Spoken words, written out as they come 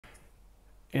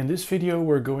In this video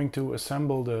we're going to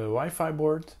assemble the Wi-Fi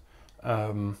board.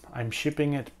 I'm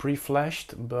shipping it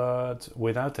pre-flashed but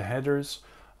without the headers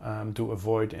to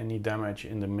avoid any damage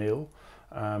in the mail.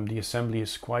 The assembly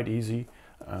is quite easy.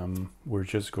 We're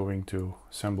just going to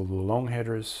assemble the long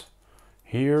headers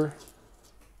here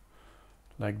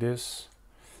like this.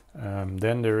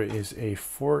 Then there is a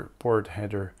 4-port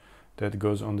header that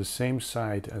goes on the same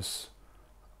side as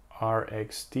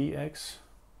RX-TX.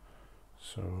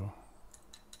 So,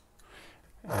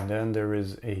 and then there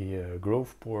is a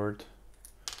grove port,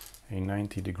 a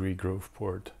 90-degree grove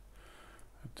port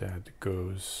that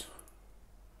goes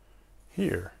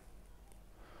here.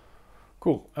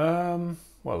 Cool.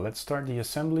 Well, let's start the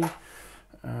assembly.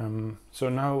 So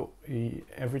now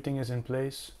everything is in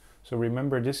place. So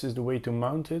remember, this is the way to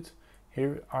mount it.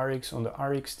 Here, RX on the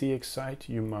RX-TX side,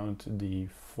 you mount the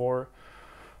 4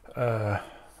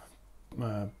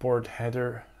 port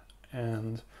header,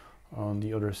 and on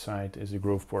the other side is a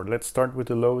grove port. Let's start with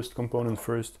the lowest component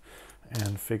first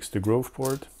and fix the grove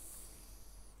port.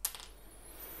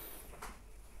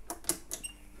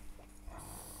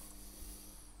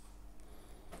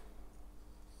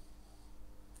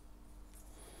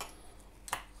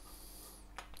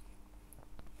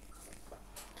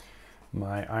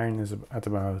 My iron is at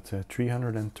about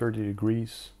 330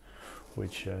 degrees,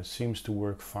 which seems to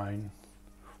work fine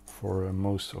for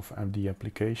most of the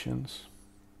applications.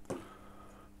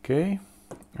 Okay,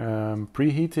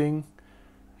 preheating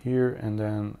here and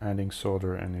then adding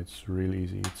solder, and it's really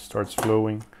easy. It starts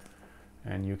flowing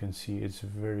and you can see it's a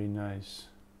very nice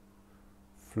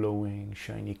flowing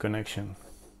shiny connection.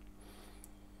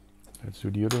 Let's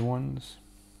do the other ones.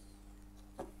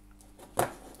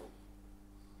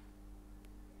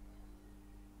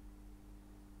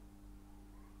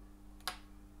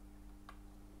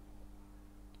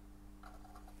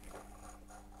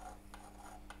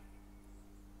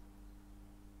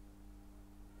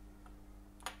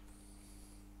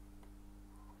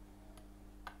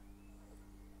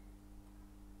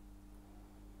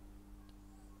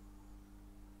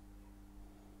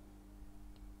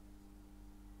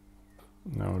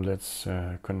 Now let's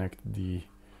connect the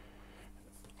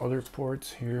other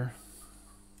ports here.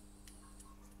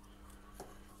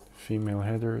 Female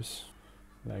headers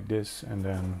like this, and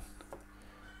then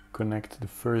connect the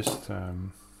first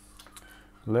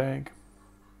leg.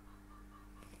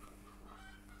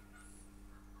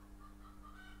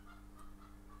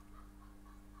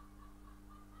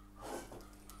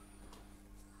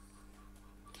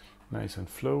 Nice and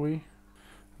flowy.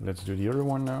 Let's do the other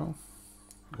one now,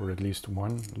 or at least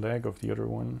one leg of the other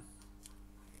one.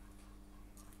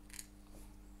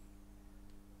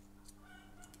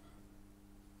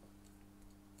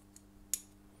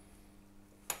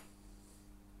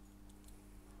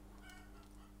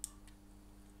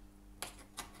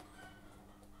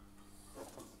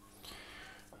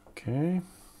 Okay.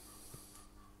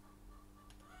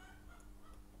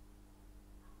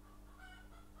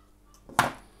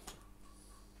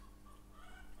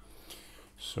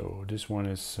 So this one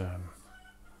is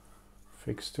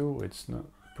fixed too. It's not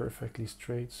perfectly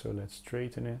straight, so let's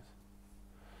straighten it.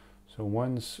 So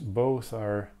once both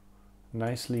are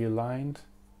nicely aligned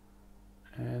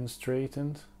and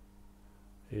straightened,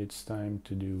 it's time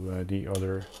to do the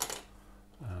other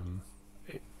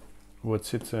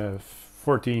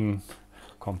 14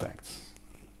 contacts.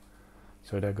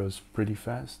 So that goes pretty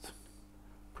fast.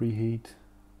 Preheat,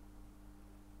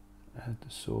 add the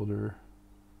solder,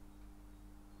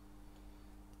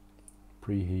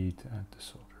 preheat, add the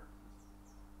solder.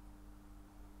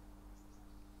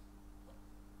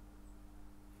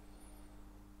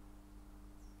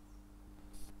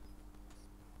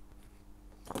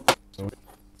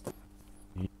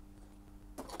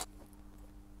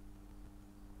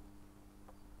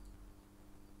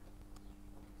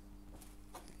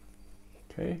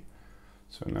 Okay,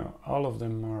 so now all of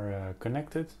them are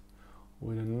connected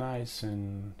with a nice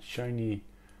and shiny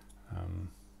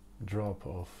drop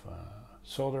of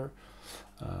solder.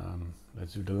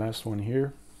 Let's do the last one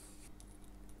here.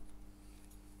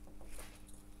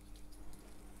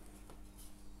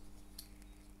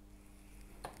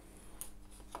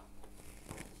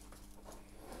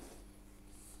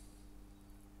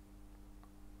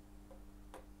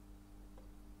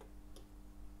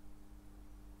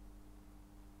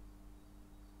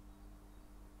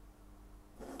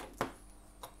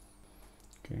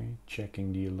 Okay,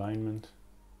 checking the alignment.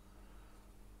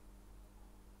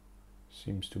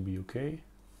 Seems to be okay.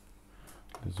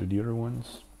 Let's do the other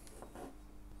ones.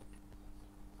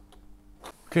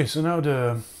 Okay, so now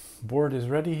the board is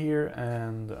ready here,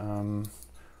 and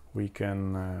we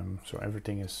can, so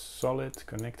everything is solid,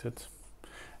 connected.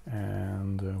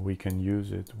 and we can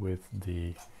use it with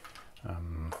the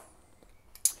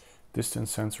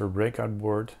distance sensor breakout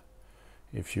board.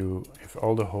 If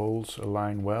all the holes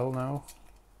align well now,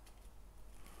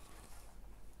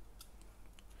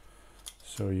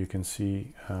 so you can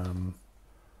see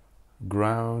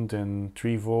ground and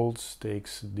 3 volts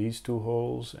takes these 2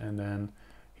 holes, and then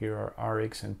here are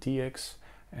RX and TX,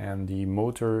 and the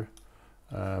motor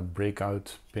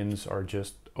breakout pins are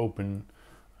just open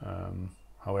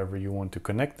however you want to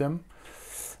connect them.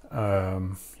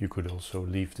 You could also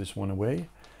leave this one away,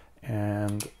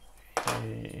 and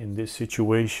in this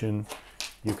situation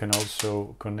you can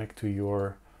also connect to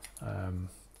your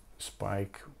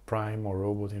Spike Prime or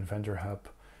Robot Inventor hub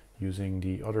using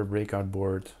the other breakout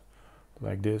board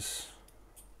like this.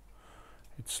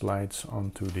 It slides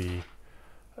onto the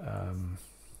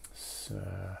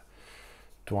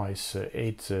twice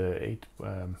 8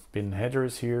 pin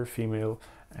headers here, female,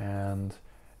 and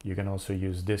you can also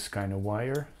use this kind of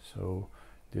wire. So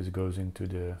this goes into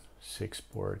the 6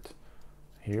 port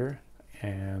here,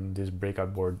 and this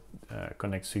breakout board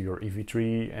connects to your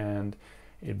EV3, and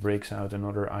it breaks out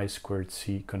another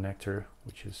I2c connector,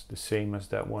 which is the same as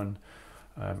that one,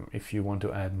 if you want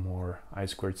to add more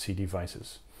I2c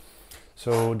devices.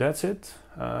 So that's it.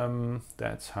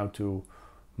 That's how to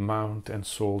mount and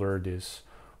solder this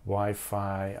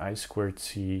Wi-Fi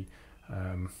I2c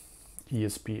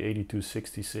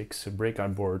ESP-8266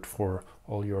 breakout board for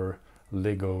all your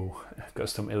Lego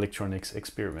custom electronics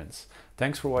experiments.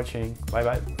 Thanks for watching. Bye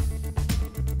bye.